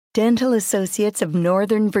Dental Associates of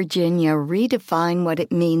Northern Virginia redefine what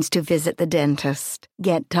it means to visit the dentist.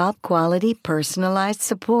 Get top-quality, personalized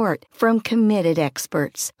support from committed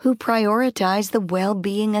experts who prioritize the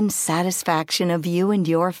well-being and satisfaction of you and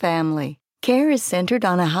your family. Care is centered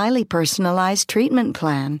on a highly personalized treatment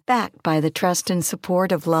plan, backed by the trust and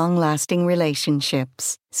support of long-lasting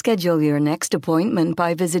relationships. Schedule your next appointment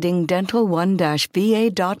by visiting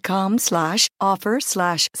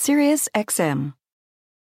dental1-va.com/offer/SiriusXM.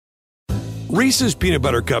 Reese's Peanut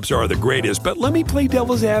Butter Cups are the greatest, but let me play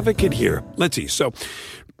devil's advocate here. Let's see. So,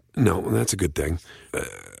 no, that's a good thing.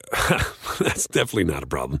 That's definitely not a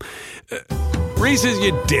problem. Reese's,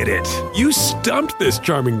 you did it. You stumped this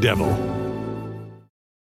charming devil.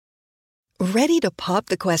 Ready to pop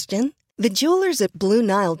the question? The jewelers at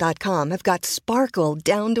BlueNile.com have got sparkle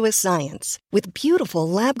down to a science with beautiful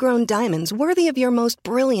lab-grown diamonds worthy of your most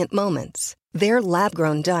brilliant moments. Their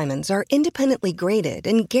lab-grown diamonds are independently graded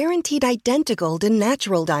and guaranteed identical to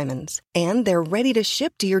natural diamonds, and they're ready to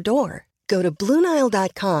ship to your door. Go to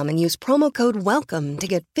BlueNile.com and use promo code WELCOME to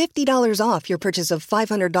get $50 off your purchase of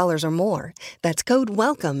 $500 or more. That's code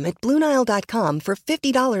WELCOME at BlueNile.com for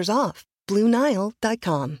 $50 off.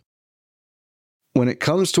 BlueNile.com. When it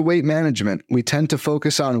comes to weight management, we tend to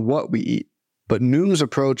focus on what we eat, but Noom's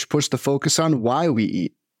approach puts the focus on why we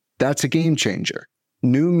eat. That's a game changer.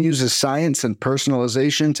 Noom uses science and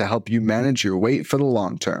personalization to help you manage your weight for the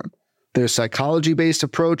long term. Their psychology-based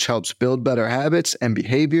approach helps build better habits and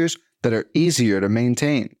behaviors that are easier to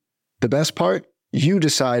maintain. The best part? You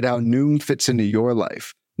decide how Noom fits into your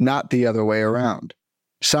life, not the other way around.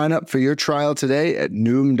 Sign up for your trial today at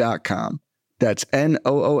Noom.com. That's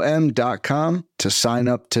Noom.com to sign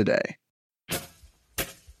up today.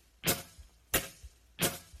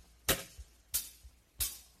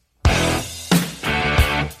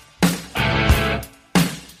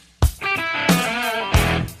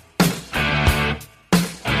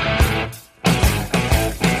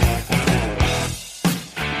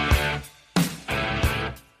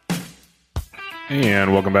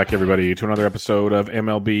 And welcome back, everybody, to another episode of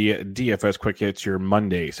MLB DFS Quick Hits, your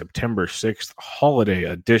Monday, September 6th holiday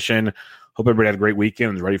edition. Hope everybody had a great weekend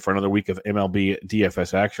and is ready for another week of MLB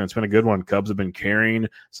DFS action. It's been a good one. Cubs have been carrying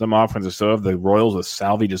some offensive stuff. The Royals with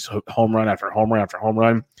Salvi just home run after home run after home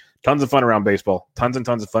run. Tons of fun around baseball. Tons and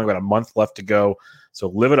tons of fun. We've got a month left to go. So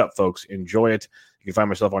live it up, folks. Enjoy it. You can find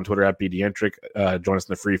myself on Twitter at BDentric. Join us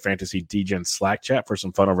in the free Fantasy DGen Slack chat for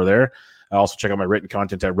some fun over there. Also check out my written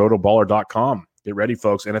content at rotoballer.com. Get ready,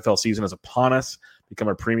 folks. NFL season is upon us. Become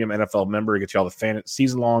a premium NFL member. It gets you all the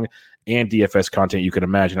season-long and DFS content you can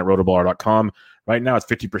imagine at rotoballer.com. Right now, it's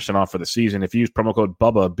 50% off for the season. If you use promo code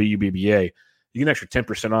BUBBA, B-U-B-B-A, you get an extra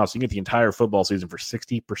 10% off, so you can get the entire football season for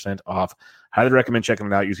 60% off. Highly recommend checking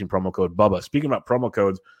it out using promo code BUBBA. Speaking about promo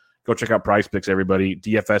codes, go check out Prize Picks, everybody.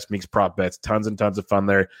 DFS makes prop bets. Tons and tons of fun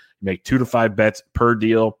there. You make 2 to 5 bets per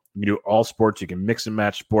deal. You can do all sports. You can mix and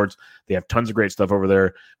match sports. They have tons of great stuff over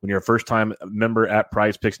there. When you're a first-time member at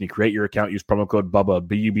Prize Picks and you create your account, use promo code BUBBA,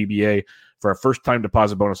 B-U-B-B-A, for a first-time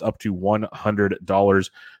deposit bonus up to $100.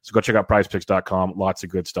 So go check out prizepicks.com. Lots of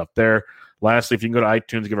good stuff there. Lastly, if you can go to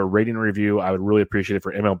iTunes, give a rating and review, I would really appreciate it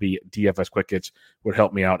for MLB DFS Quick Hits. It would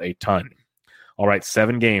help me out a ton. All right,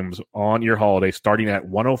 7 games on your holiday, starting at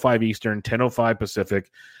 1:05 Eastern, 10:05 Pacific.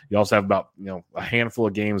 You also have about a handful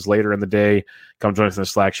of games later in the day. Come join us in the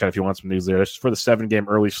Slack chat if you want some news there. This is for the 7-game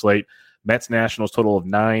early slate. Mets Nationals total of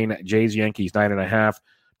 9, Jays Yankees 9.5,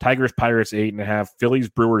 Tigers Pirates 8.5, Phillies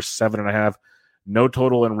Brewers 7.5. No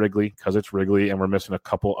total in Wrigley because it's Wrigley, and we're missing a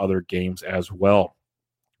couple other games as well.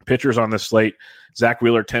 Pitchers on this slate: Zach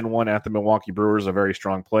Wheeler 10-1 at the Milwaukee Brewers, a very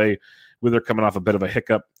strong play. Wheeler coming off a bit of a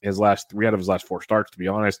hiccup his last 3 out of his last 4 starts, to be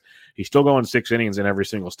honest. He's still going 6 innings in every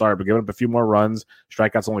single start, but giving up a few more runs.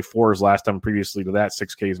 Strikeouts only 4 his last time previously to that,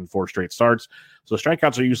 6 Ks in 4 straight starts. So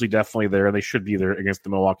strikeouts are usually definitely there, and they should be there against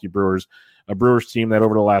the Milwaukee Brewers. A Brewers team that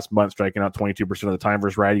over the last month striking out 22% of the time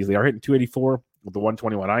versus righties. They are hitting 284 with the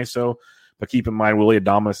 121 ISO. But keep in mind, Willie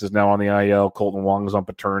Adames is now on the IL. Colton Wong is on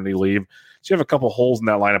paternity leave. So you have a couple holes in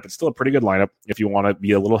that lineup. It's still a pretty good lineup if you want to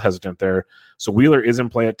be a little hesitant there. So Wheeler is in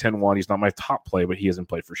play at 10-1. He's not my top play, but he is in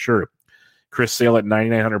play for sure. Chris Sale at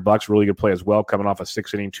 $9,900, really good play as well, coming off a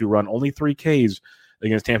 6-inning 2-run, only 3 Ks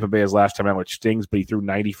against Tampa Bay his last time out, which stings, but he threw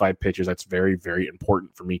 95 pitches. That's very, very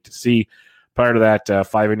important for me to see. Prior to that,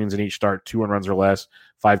 5 innings in each start, 2 runs or less,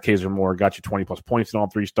 5 Ks or more, got you 20-plus points in all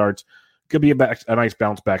 3 starts. Could be a nice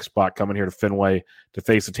bounce-back spot coming here to Fenway to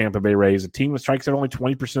face the Tampa Bay Rays. A team that strikes out only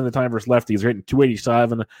 20% of the time versus lefties. They're hitting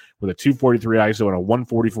 287 with a 243 ISO and a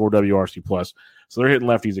 144 WRC+. So they're hitting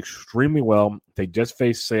lefties extremely well. They just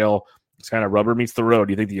faced Sale It's kind of rubber meets the road.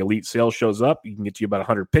 Do you think the elite Sale shows up? You can get you about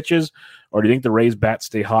 100 pitches. Or do you think the Rays bats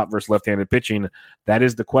stay hot versus left-handed pitching? That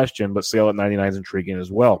is the question, but Sale at 99 is intriguing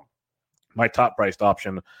as well. My top-priced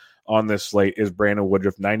option on this slate is Brandon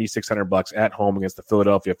Woodruff, $9,600 at home against the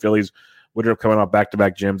Philadelphia Phillies. Woodruff coming off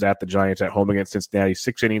back-to-back gyms at the Giants, at home against Cincinnati.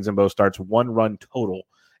 6 innings in both starts, 1 run total,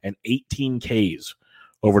 and 18 Ks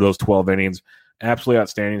over those 12 innings. Absolutely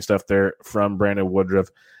outstanding stuff there from Brandon Woodruff.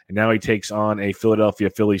 And now he takes on a Philadelphia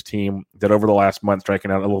Phillies team that over the last month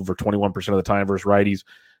striking out a little over 21% of the time versus righties,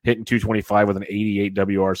 hitting 225 with an 88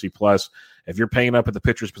 WRC plus. If you're paying up at the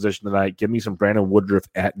pitcher's position tonight, give me some Brandon Woodruff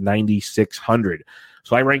at 9,600.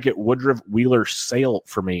 So I rank it Woodruff, Wheeler, Sale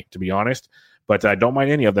for me, to be honest. But I don't mind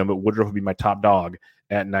any of them, but Woodruff would be my top dog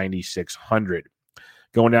at 9,600.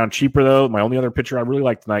 Going down cheaper, though, my only other pitcher I really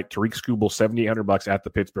like tonight, Tariq Skubal, $7,800 at the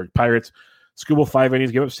Pittsburgh Pirates. Skubal 5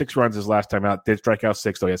 innings, gave up 6 runs his last time out. Did strike out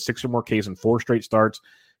 6, though. He had 6 or more Ks in 4 straight starts.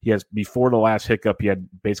 He has, before the last hiccup, he had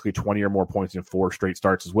basically 20 or more points in 4 straight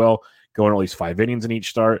starts as well, going at least 5 innings in each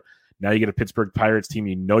start. Now you get a Pittsburgh Pirates team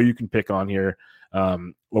you know you can pick on here.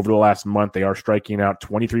 Over the last month, they are striking out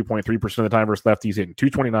 23.3% of the time versus lefties, hitting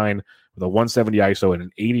 229 with a 170 ISO and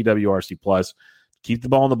an 80 WRC plus. Keep the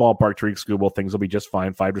ball in the ballpark, Tariq Skubal. Things will be just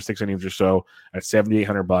fine. 5 to 6 innings or so at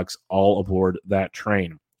 $7,800. All aboard that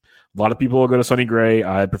train. A lot of people will go to Sonny Gray.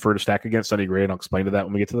 I prefer to stack against Sonny Gray, and I'll explain to that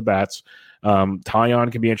when we get to the bats.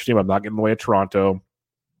 Tyon can be interesting, but I'm not getting in the way of Toronto.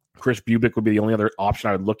 Chris Bubic would be the only other option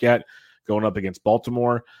I would look at going up against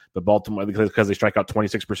Baltimore. But Baltimore, because they strike out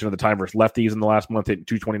 26% of the time versus lefties in the last month, hitting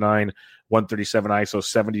 229, 137 ISO,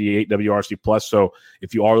 78 WRC plus. So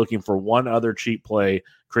if you are looking for one other cheap play,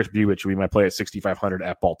 Chris Bubic should be my play at 6,500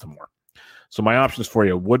 at Baltimore. So my options for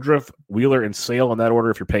you, Woodruff, Wheeler, and Sale in that order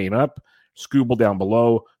if you're paying up. Skubal down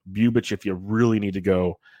below, Bubic if you really need to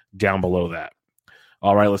go down below that.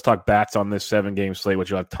 All right, let's talk bats on this 7-game slate, which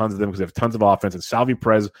you'll have tons of them because they have tons of offense. And Salvi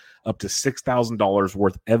Perez up to $6,000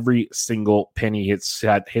 worth every single penny.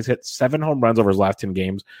 He's hit 7 home runs over his last 10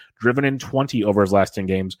 games, driven in 20 over his last 10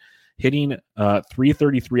 games, hitting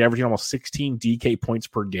 333, averaging almost 16 DK points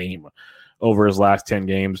per game over his last 10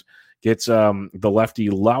 games. Gets the lefty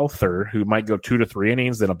Lowther, who might go 2 to 3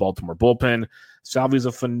 innings, then a Baltimore bullpen. Salvi's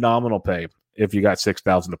a phenomenal pay if you got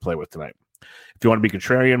 $6,000 to play with tonight. If you want to be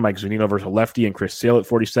contrarian, Mike Zunino versus a lefty and Chris Sale at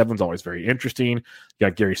 47 is always very interesting. You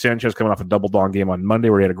got Gary Sanchez coming off a double-dong game on Monday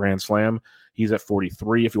where he had a grand slam. He's at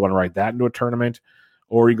 43 if you want to ride that into a tournament.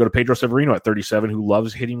 Or you go to Pedro Severino at 37, who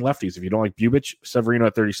loves hitting lefties. If you don't like Bubic, Severino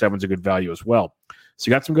at 37 is a good value as well. So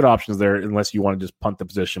you got some good options there unless you want to just punt the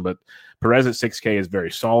position. But Perez at 6K is very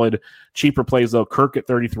solid. Cheaper plays, though. Kirk at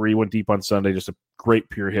 33 went deep on Sunday. Just a great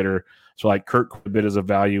pure hitter. So like Kirk a bit as a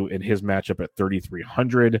value in his matchup at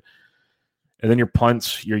 3,300. And then your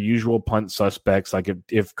punts, your usual punt suspects. Like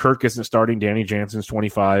if Kirk isn't starting, Danny Jansen's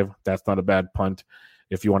 25. That's not a bad punt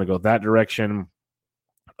if you want to go that direction.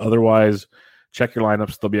 Otherwise, check your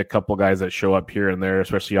lineups. There'll be a couple guys that show up here and there,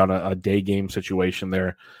 especially on a day game situation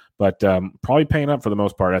there. But probably paying up for the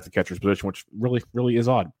most part at the catcher's position, which really, really is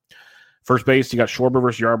odd. First base, you got Schwarber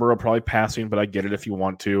versus Yarborough, probably passing, but I get it if you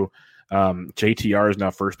want to. JTR is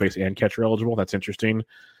now first base and catcher eligible. That's interesting.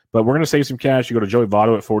 But we're going to save some cash. You go to Joey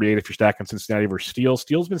Votto at 48 if you're stacking Cincinnati versus Steele.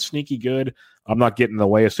 Steele's been sneaky good. I'm not getting in the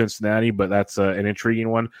way of Cincinnati, but that's an intriguing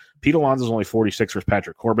one. Pete Alonso's only 46 versus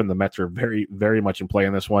Patrick Corbin. The Mets are very, very much in play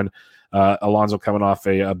in this one. Alonso coming off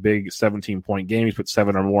a big 17-point game. He's put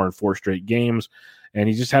 7 or more in 4 straight games. And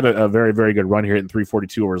he just had a very, very good run here hitting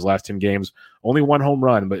 342 over his last 10 games. Only 1 home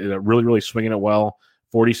run, but really, really swinging it well.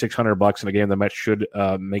 $4,600 in a game. The Mets should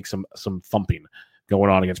make some thumping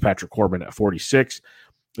going on against Patrick Corbin at 46.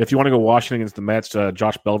 If you want to go Washington against the Mets,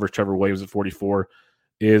 Josh Bell versus Trevor Williams at 44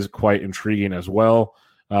 is quite intriguing as well.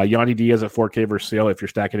 Yandy Diaz at 4K versus Sale if you're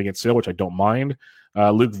stacking against Sale, which I don't mind.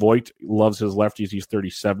 Luke Voigt loves his lefties. He's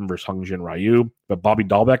 37 versus Hungjin Ryu. But Bobby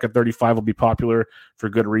Dahlbeck at 35 will be popular for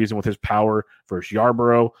good reason with his power versus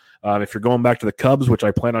Yarborough. If you're going back to the Cubs, which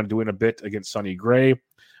I plan on doing a bit against Sonny Gray,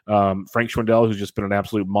 Frank Schwindel, who's just been an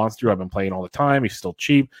absolute monster. I've been playing all the time. He's still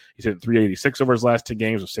cheap. He's hit 386 over his last 10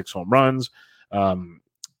 games with 6 home runs.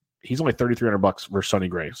 He's only $3,300 versus Sonny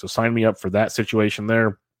Gray. So sign me up for that situation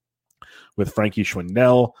there with Frankie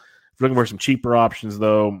Schwindel. If you're looking for some cheaper options,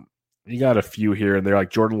 though, you got a few here and there,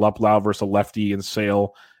 like Jordan Luplow versus a lefty in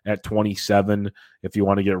Sale at 27. If you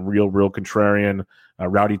want to get real contrarian,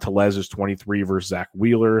 Rowdy Tellez is 23 versus Zach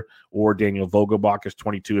Wheeler, or Daniel Vogelbach is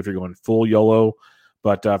 22 if you're going full YOLO.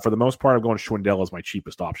 But for the most part, I'm going Schwindel as my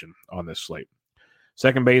cheapest option on this slate.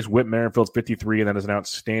 Second base, Whit Merrifield's 53, and that is an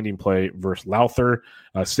outstanding play versus Lowther.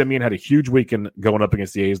 Simeon had a huge weekend going up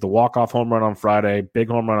against the A's. The walk-off home run on Friday, big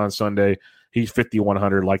home run on Sunday. He's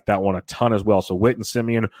 5,100, like that one a ton as well. So Whit and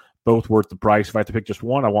Simeon, Both worth the price. If I have to pick just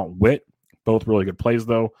one, I want Witt. Both really good plays,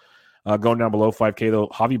 though. Going down below 5K, though,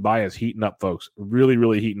 Javi Baez heating up, folks. Really,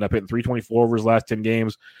 really heating up. Hitting 324 over his last 10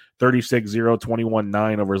 games, 36-0,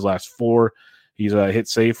 21-9 over his last 4. He's hit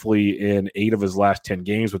safely in 8 of his last 10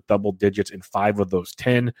 games with double digits in 5 of those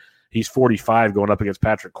 10. He's 45 going up against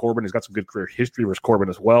Patrick Corbin. He's got some good career history versus Corbin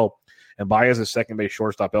as well. And Baez is second base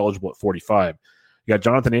shortstop eligible at 45. You got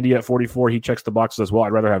Jonathan India at 44. He checks the boxes as well.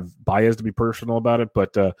 I'd rather have Baez to be personal about it,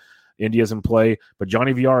 but India's in play. But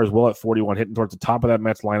Johnny VR as well at 41, hitting towards the top of that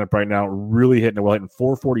Mets lineup right now. Really hitting it well, hitting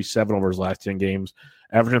 447 over his last 10 games,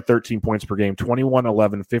 averaging 13 points per game, 21,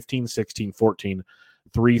 11, 15, 16, 14,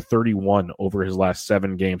 331 over his last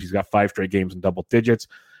 7 games. He's got 5 straight games in double digits.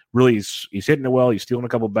 Really, he's hitting it well. He's stealing a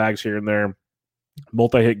couple bags here and there.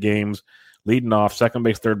 Multi-hit games, leading off, second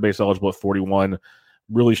base, third base eligible at 41.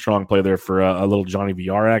 Really strong play there for a little Johnny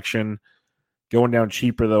VR action. Going down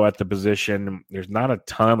cheaper, though, at the position, there's not a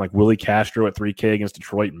ton. Like Willie Castro at 3K against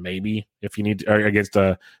Detroit, maybe, if you need to, or against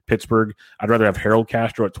Pittsburgh. I'd rather have Harold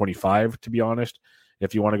Castro at 25, to be honest.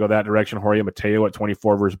 If you want to go that direction, Jorge Mateo at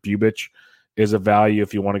 24 versus Bubich is a value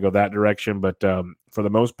if you want to go that direction. But for the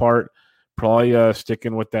most part, probably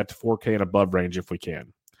sticking with that 4K and above range if we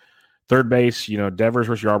can. Third base, Devers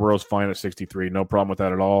versus Yarbrough is fine at 63. No problem with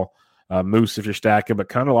that at all. Moose if you're stacking, but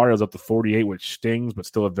Candelario's up to 48, which stings, but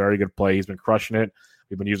still a very good play. He's been crushing it.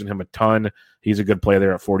 We've been using him a ton. He's a good play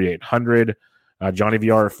there at 4,800. Johnny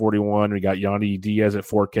VR at 41. We got Yandy Diaz at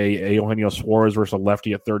 4K. Eugenio Suarez versus a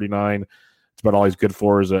lefty at 39. It's about all he's good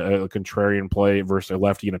for is a contrarian play versus a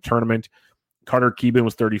lefty in a tournament. Carter Keeban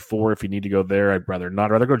was 34. If you need to go there, I'd rather not.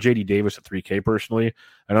 I'd rather go J.D. Davis at 3K personally.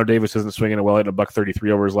 I know Davis isn't swinging it well at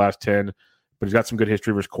 $133 over his last 10. But he's got some good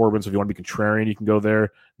history versus Corbin, so if you want to be contrarian, you can go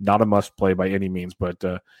there. Not a must-play by any means, but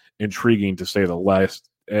intriguing to say the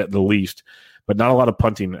least. But not a lot of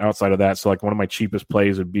punting outside of that. So, like, one of my cheapest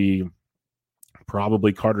plays would be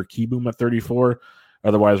probably Carter Kieboom at 34.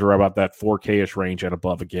 Otherwise, we're about that 4K-ish range and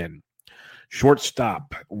above again.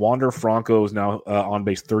 Shortstop, Wander Franco is now on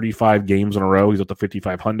base 35 games in a row. He's up to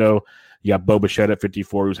 55 hundo. You got Bo Bichette at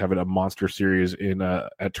 54, who's having a monster series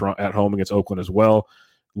at home against Oakland as well.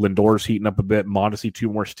 Lindor's heating up a bit. Mondesi, 2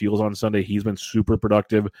 more steals on Sunday. He's been super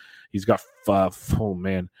productive. He's got,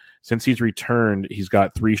 since he's returned, he's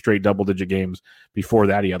got 3 straight double-digit games. Before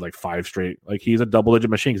that, he had like 5 straight. Like, he's a double-digit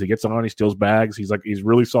machine because he gets on, he steals bags. He's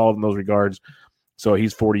really solid in those regards. So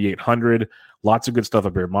he's 4,800. Lots of good stuff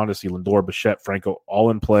up here. Mondesi, Lindor, Bichette, Franco,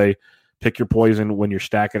 all in play. Pick your poison when you're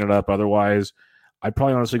stacking it up. Otherwise, I'd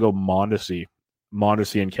probably honestly go Mondesi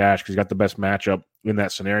in cash because he's got the best matchup in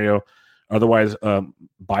that scenario. Otherwise,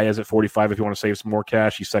 Baez at 45 if you want to save some more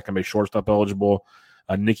cash. He's second base shortstop eligible.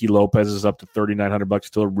 Nicky Lopez is up to $3,900.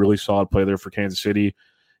 Still a really solid play there for Kansas City.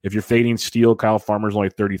 If you're fading Steele, Kyle Farmer's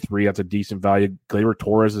only 33. That's a decent value. Gleyber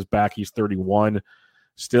Torres is back. He's 31.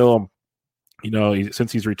 Still,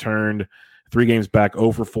 since he's returned, 3 games back,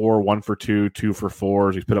 0 for 4, 1 for 2, 2 for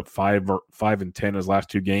 4. He's put up 5 and 10 in his last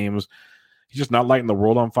 2 games. He's just not lighting the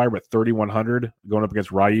world on fire, but 3,100 going up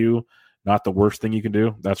against Ryu. Not the worst thing you can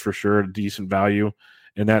do. That's for sure. A decent value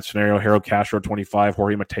in that scenario. Harold Castro, 25.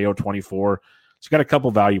 Jorge Mateo, 24. So you got a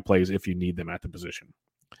couple value plays if you need them at the position.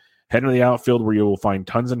 Heading to the outfield where you will find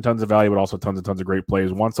tons and tons of value, but also tons and tons of great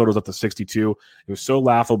plays. Juan Soto's up to 62. It was so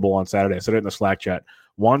laughable on Saturday. I said it in the Slack chat.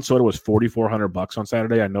 Juan Soto was $4,400 on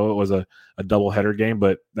Saturday. I know it was a doubleheader game,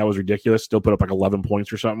 but that was ridiculous. Still put up like 11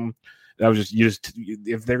 points or something. That was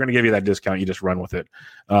if they're going to give you that discount, you just run with it.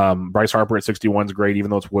 Bryce Harper at 61 is great,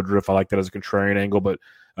 even though it's Woodruff. I like that as a contrarian angle, but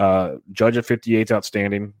Judge at 58 is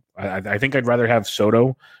outstanding. I think I'd rather have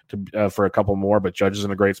Soto for a couple more, but Judge is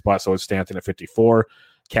in a great spot, so it's Stanton at 54.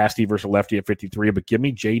 Casty versus lefty at 53, but give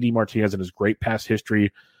me J.D. Martinez and his great past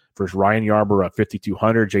history versus Ryan Yarbrough at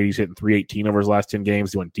 5,200. J.D.'s hitting 318 over his last 10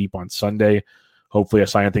 games. He went deep on Sunday. Hopefully a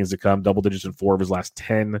sign of things to come. Double digits in 4 of his last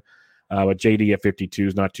 10. But J.D. at 52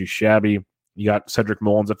 is not too shabby. You got Cedric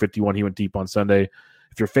Mullins at 51. He went deep on Sunday.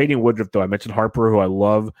 If you're fading Woodruff, though, I mentioned Harper, who I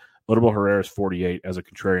love. Odubel Herrera's 48 as a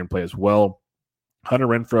contrarian play as well. Hunter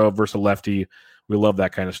Renfroe versus a lefty. We love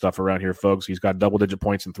that kind of stuff around here, folks. He's got double-digit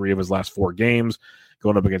points in 3 of his last 4 games.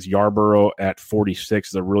 Going up against Yarbrough at 46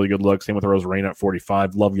 is a really good look. Same with Rosarena at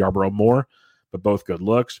 45. Love Yarbrough more, but both good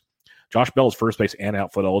looks. Josh Bell is first base and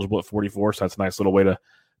outfield eligible at 44, so that's a nice little way to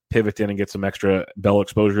pivot in and get some extra Bell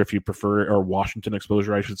exposure if you prefer, or Washington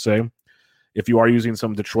exposure, I should say. If you are using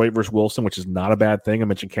some Detroit versus Wilson, which is not a bad thing, I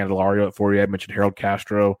mentioned Candelario at 48. I mentioned Harold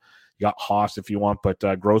Castro. You got Haas if you want, but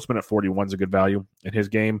Grossman at 41 is a good value in his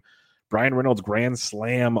game. Brian Reynolds grand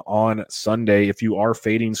slam on Sunday. If you are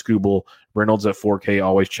fading Scooble, Reynolds at 4K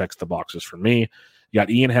always checks the boxes for me. You got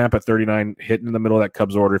Ian Happ at 39 hitting in the middle of that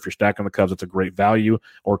Cubs order. If you're stacking the Cubs, it's a great value.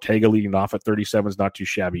 Ortega leading off at 37 is not too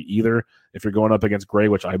shabby either. If you're going up against Gray,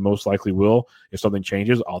 which I most likely will, if something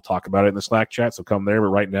changes, I'll talk about it in the Slack chat, so come there. But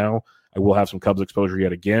right now, I will have some Cubs exposure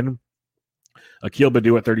yet again. Akil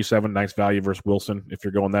Baddoo at 37, nice value versus Wilson if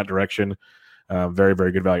you're going that direction. Very,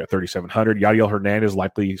 very good value at 3,700. Yadiel Hernandez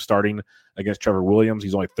likely starting against Trevor Williams.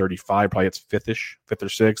 He's only 35, probably it's fifth or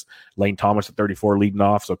sixth. Lane Thomas at 34 leading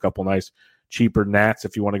off, so a couple nice cheaper nats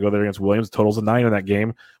if you want to go there against Williams. Totals of 9 in that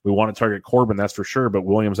game. We want to target Corbin, that's for sure, but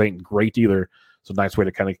Williams ain't great either, so nice way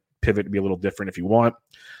to kind of pivot to be a little different if you want.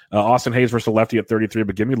 Austin Hayes versus lefty at 33,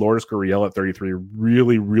 but give me Lourdes Gurriel at 33.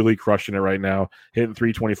 Really, really crushing it right now. Hitting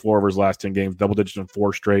 324 over his last 10 games, double digits in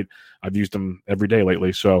 4 straight. I've used him every day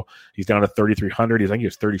lately, so he's down to 3,300. I think he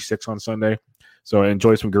was 36 on Sunday. So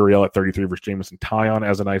enjoy some Gurriel at 33 versus Jameson Taillon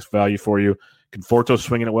as a nice value for you. Conforto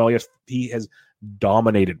swinging it well. Yes, he has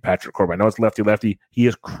dominated Patrick Corbin. I know it's lefty. He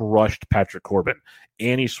has crushed Patrick Corbin.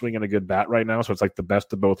 And he's swinging a good bat right now, so it's like the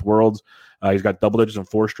best of both worlds. He's got double digits in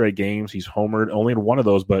 4 straight games. He's homered only in one of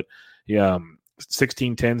those, but 16-10,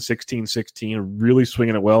 16-16, really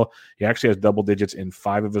swinging it well. He actually has double digits in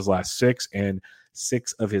 5 of his last 6 and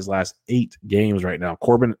 6 of his last 8 games right now.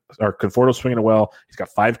 Conforto swinging it well. He's got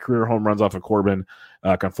 5 career home runs off of Corbin.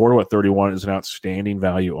 Conforto at 31 is an outstanding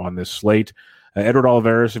value on this slate. Edward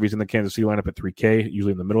Olivares, if he's in the Kansas City lineup at 3K,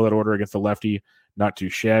 usually in the middle of that order against the lefty, not too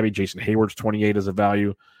shabby. Jason Hayward's 28 as a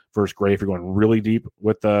value versus Gray if you're going really deep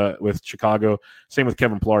with Chicago. Same with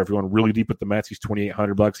Kevin Pillar. If you're going really deep with the Mets, he's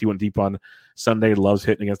 $2,800. He went deep on Sunday. Loves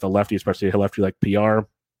hitting against the lefty, especially a lefty like PR.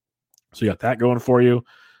 So you got that going for you.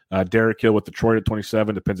 Derek Hill with Detroit at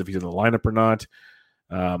 27. Depends if he's in the lineup or not.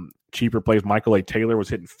 Cheaper plays. Michael A. Taylor was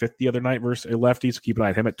hitting 5th the other night versus a lefty, so keep an eye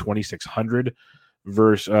on him at 2,600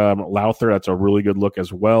 versus Lowther. That's a really good look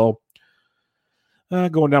as well.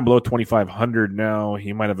 Going down below 2,500 now.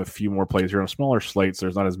 He might have a few more plays here on smaller slates.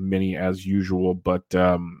 There's not as many as usual, but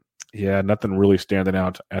nothing really standing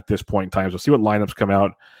out at this point in time. So we'll see what lineups come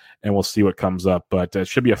out, and we'll see what comes up. But it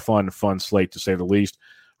should be a fun slate, to say the least.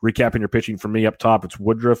 Recapping your pitching for me up top, it's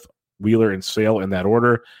Woodruff, Wheeler, and Sale in that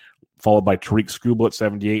order, followed by Tariq Skubal at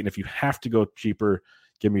 78. And if you have to go cheaper,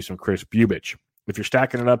 give me some Chris Bubich. If you're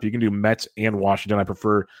stacking it up, you can do Mets and Washington. I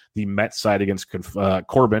prefer the Mets side against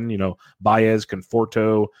Corbin. Baez,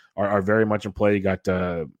 Conforto are very much in play. You got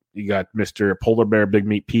Mr. Polar Bear, Big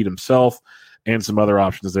Meat Pete himself, and some other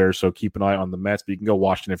options there. So keep an eye on the Mets, but you can go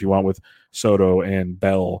Washington if you want with Soto and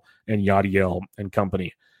Bell and Yadiel and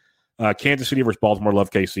company. Kansas City versus Baltimore. Love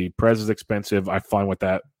KC. Perez is expensive. I find with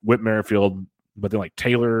that. Whit Merrifield, but then like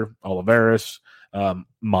Taylor, Olivares,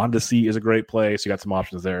 Mondesi is a great play. So you got some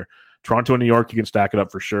options there. Toronto and New York, you can stack it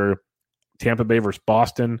up for sure. Tampa Bay versus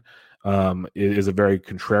Boston is a very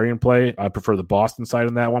contrarian play. I prefer the Boston side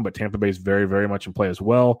in that one, but Tampa Bay is very, very much in play as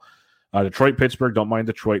well. Detroit, Pittsburgh, don't mind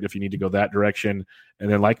Detroit if you need to go that direction. And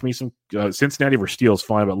then like me some Cincinnati versus Steele is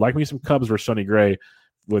fine, but like me some Cubs versus Sonny Gray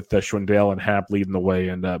with Schwindel and Happ leading the way,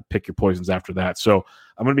 and pick your poisons after that. So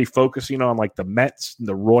I'm going to be focusing on like the Mets and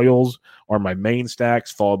the Royals are my main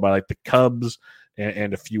stacks, followed by like the Cubs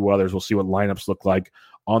and a few others. We'll see what lineups look like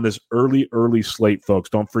on this early slate, folks.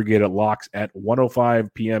 Don't forget it locks at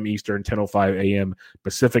 1:05 p.m. Eastern, 10:05 a.m.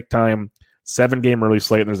 Pacific time. 7-game early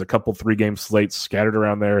slate, and there's a couple 3-game slates scattered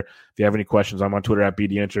around there. If you have any questions, I'm on Twitter at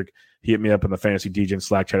BDentric. Hit me up in the Fantasy DJ and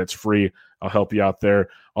Slack chat. It's free. I'll help you out there.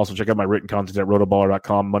 Also, check out my written content at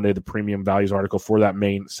rotoballer.com. Monday, the premium values article for that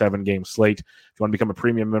main 7-game slate. If you want to become a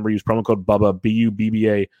premium member, use promo code BUBBA,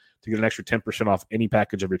 BUBBA, to get an extra 10% off any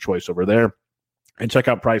package of your choice over there. And check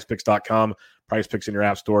out PrizePicks.com. PrizePicks in your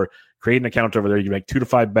app store. Create an account over there. You make 2 to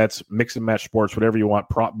 5 bets, mix and match sports, whatever you want.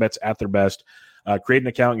 Prop bets at their best. Create an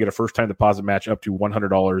account and get a first-time deposit match up to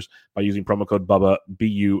 $100 by using promo code BUBBA,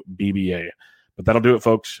 BUBBA. But that'll do it,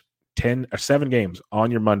 folks. 7 games on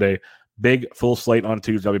your Monday. Big full slate on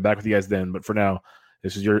Tuesday. I'll be back with you guys then. But for now,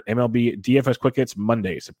 this is your MLB DFS Quick Hits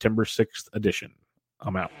Monday, September 6th edition.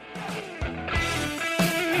 I'm out.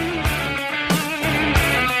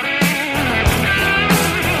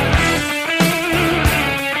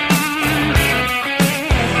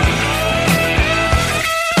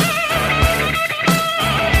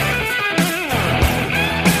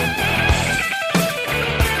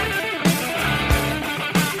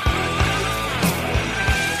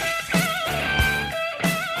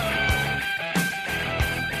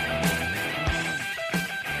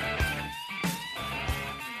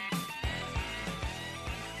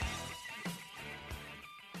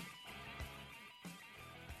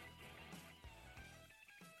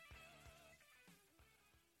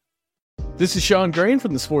 This is Sean Grain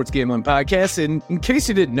from the Sports Gambling Podcast, and in case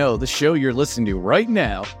you didn't know, the show you're listening to right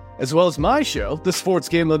now as well as my show, the Sports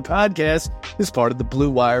Gambling Podcast, is part of the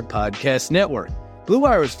Blue Wire Podcast Network. Blue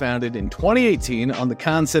Wire was founded in 2018 on the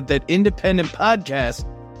concept that independent podcasts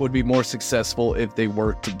would be more successful if they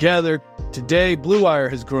worked together. Today, Blue Wire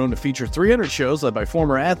has grown to feature 300 shows led by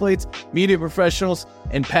former athletes, media professionals,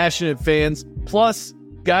 and passionate fans, plus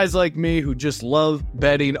guys like me who just love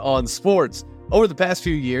betting on sports. Over the past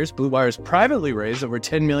few years, Blue Wire has privately raised over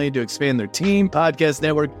 $10 million to expand their team, podcast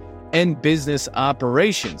network, and business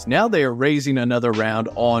operations. Now they are raising another round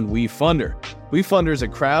on WeFunder. WeFunder is a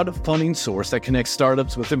crowdfunding source that connects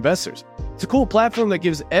startups with investors. It's a cool platform that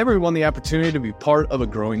gives everyone the opportunity to be part of a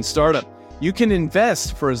growing startup. You can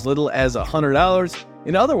invest for as little as $100.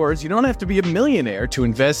 In other words, you don't have to be a millionaire to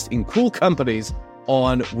invest in cool companies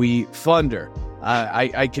on WeFunder.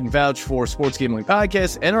 I can vouch for Sports Gambling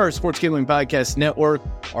Podcast and our Sports Gambling Podcast Network.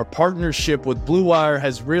 Our partnership with Blue Wire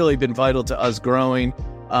has really been vital to us growing.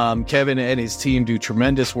 Kevin and his team do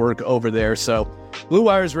tremendous work over there. So Blue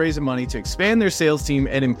Wire is raising money to expand their sales team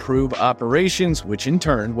and improve operations, which in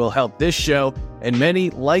turn will help this show and many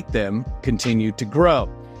like them continue to grow.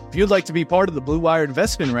 If you'd like to be part of the Blue Wire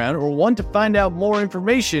investment round or want to find out more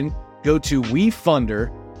information, go to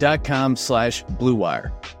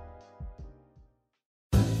wefunder.com/bluewire.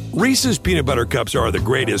 Reese's peanut butter cups are the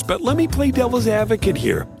greatest, but let me play devil's advocate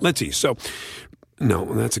here. Let's see. So, no,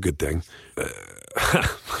 that's a good thing.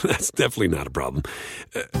 That's definitely not a problem.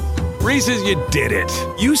 Reese's, you did it.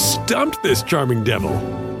 You stumped this charming devil.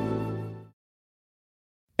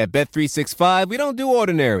 At Bet365, we don't do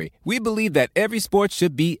ordinary. We believe that every sport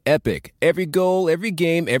should be epic. Every goal, every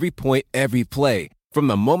game, every point, every play. From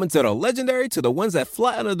the moments that are legendary to the ones that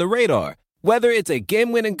fly under the radar. Whether it's a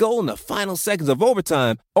game-winning goal in the final seconds of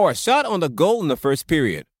overtime or a shot on the goal in the first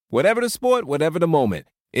period. Whatever the sport, whatever the moment.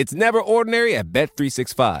 It's never ordinary at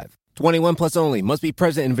Bet365. 21 plus only. Must be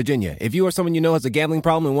present in Virginia. If you or someone you know has a gambling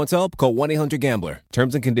problem and wants help, call 1-800-GAMBLER.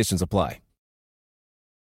 Terms and conditions apply.